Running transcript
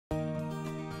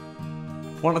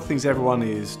One of the things everyone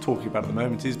is talking about at the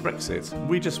moment is Brexit.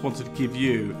 We just wanted to give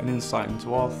you an insight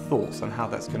into our thoughts on how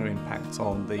that's going to impact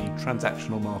on the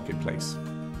transactional marketplace.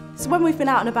 So when we've been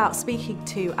out and about speaking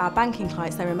to our banking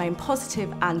clients, they remain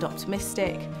positive and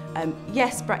optimistic.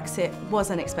 Yes, Brexit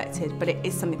was unexpected, but it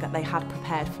is something that they had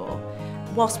prepared for.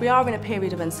 Whilst we are in a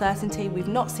period of uncertainty, we've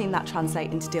not seen that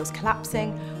translate into deals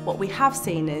collapsing. What we have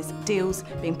seen is deals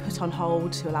being put on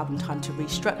hold to allow them time to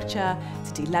restructure,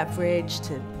 to deleverage,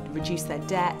 to reduce their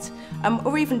debt,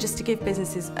 or even just to give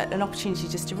businesses an opportunity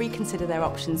just to reconsider their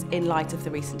options in light of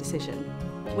the recent decision.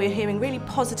 We're hearing really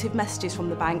positive messages from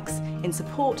the banks in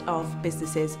support of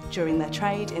businesses during their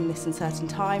trade in this uncertain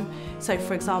time. So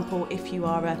for example, if you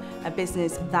are a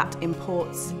business that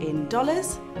imports in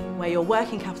dollars, where your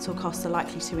working capital costs are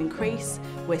likely to increase,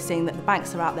 we're seeing that the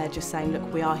banks are out there just saying,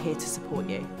 look, we are here to support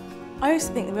you. I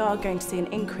also think that we are going to see an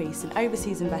increase in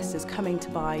overseas investors coming to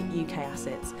buy UK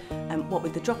assets. What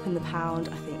with the drop in the pound,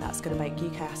 I think that's going to make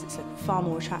UK assets look far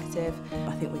more attractive.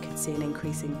 I think we could see an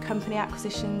increase in company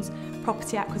acquisitions,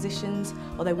 property acquisitions,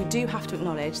 although we do have to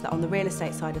acknowledge that on the real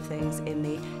estate side of things, in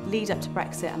the lead up to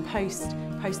Brexit and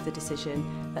post the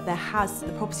decision, that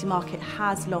the property market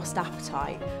has lost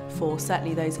appetite for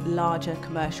certainly those larger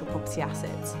commercial property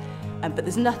assets. But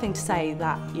there's nothing to say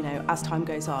that, as time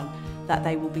goes on, that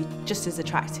they will be just as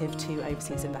attractive to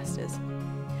overseas investors.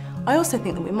 I also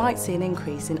think that we might see an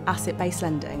increase in asset-based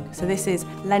lending. So this is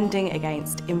lending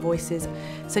against invoices.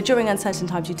 So during uncertain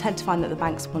times, you tend to find that the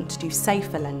banks want to do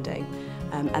safer lending,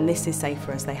 and this is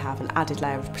safer as they have an added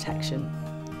layer of protection.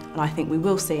 And I think we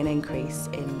will see an increase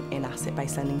in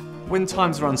asset-based lending. When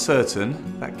times are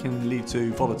uncertain, that can lead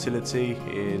to volatility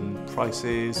in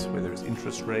prices, whether it's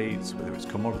interest rates, whether it's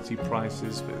commodity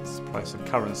prices, whether it's the price of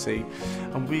currency.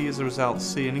 And we, as a result,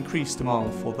 see an increased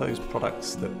demand for those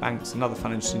products that banks and other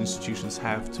financial institutions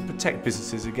have to protect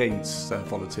businesses against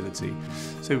volatility.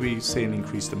 So we see an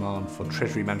increased demand for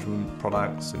treasury management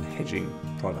products and hedging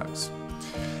products.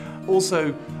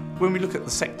 Also, when we look at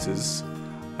the sectors,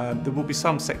 there will be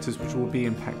some sectors which will be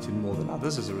impacted more than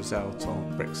others as a result of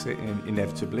Brexit,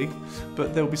 inevitably,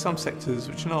 but there will be some sectors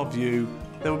which, in our view,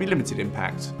 there will be limited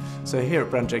impact. So here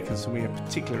at Browne Jacobson, we have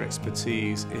particular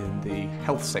expertise in the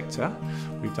health sector.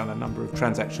 We've done a number of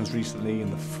transactions recently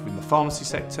in the pharmacy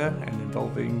sector and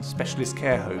involving specialist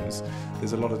care homes.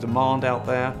 There's a lot of demand out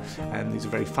there, and these are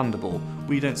very fundable.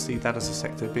 We don't see that as a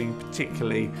sector being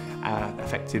particularly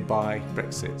affected by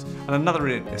Brexit. And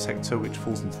another sector which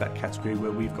falls into that category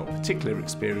where we've got particular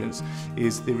experience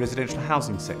is the residential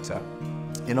housing sector.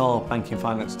 In our banking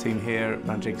finance team here at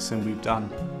Browne Jacobson, we've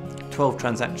done 12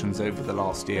 transactions over the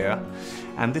last year,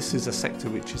 and this is a sector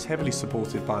which is heavily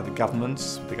supported by the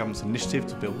government's initiative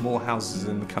to build more houses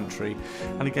in the country.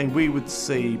 And again, we would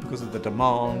see, because of the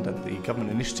demand and the government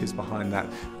initiatives behind that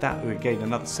again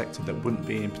another sector that wouldn't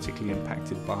be particularly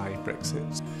impacted by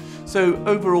Brexit. So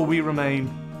overall, we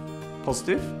remain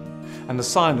positive. And the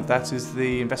sign of that is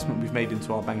the investment we've made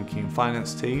into our banking and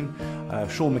finance team.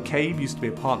 Sean McCabe used to be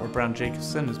a partner of Browne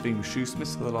Jacobson, has been with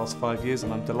Shoesmiths for the last 5 years,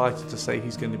 and I'm delighted to say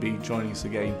he's going to be joining us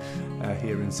again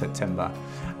here in September.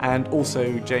 And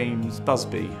also James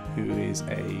Busby, who is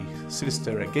a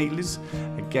solicitor at Gately's,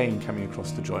 again coming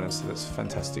across to join us, so that's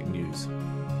fantastic news.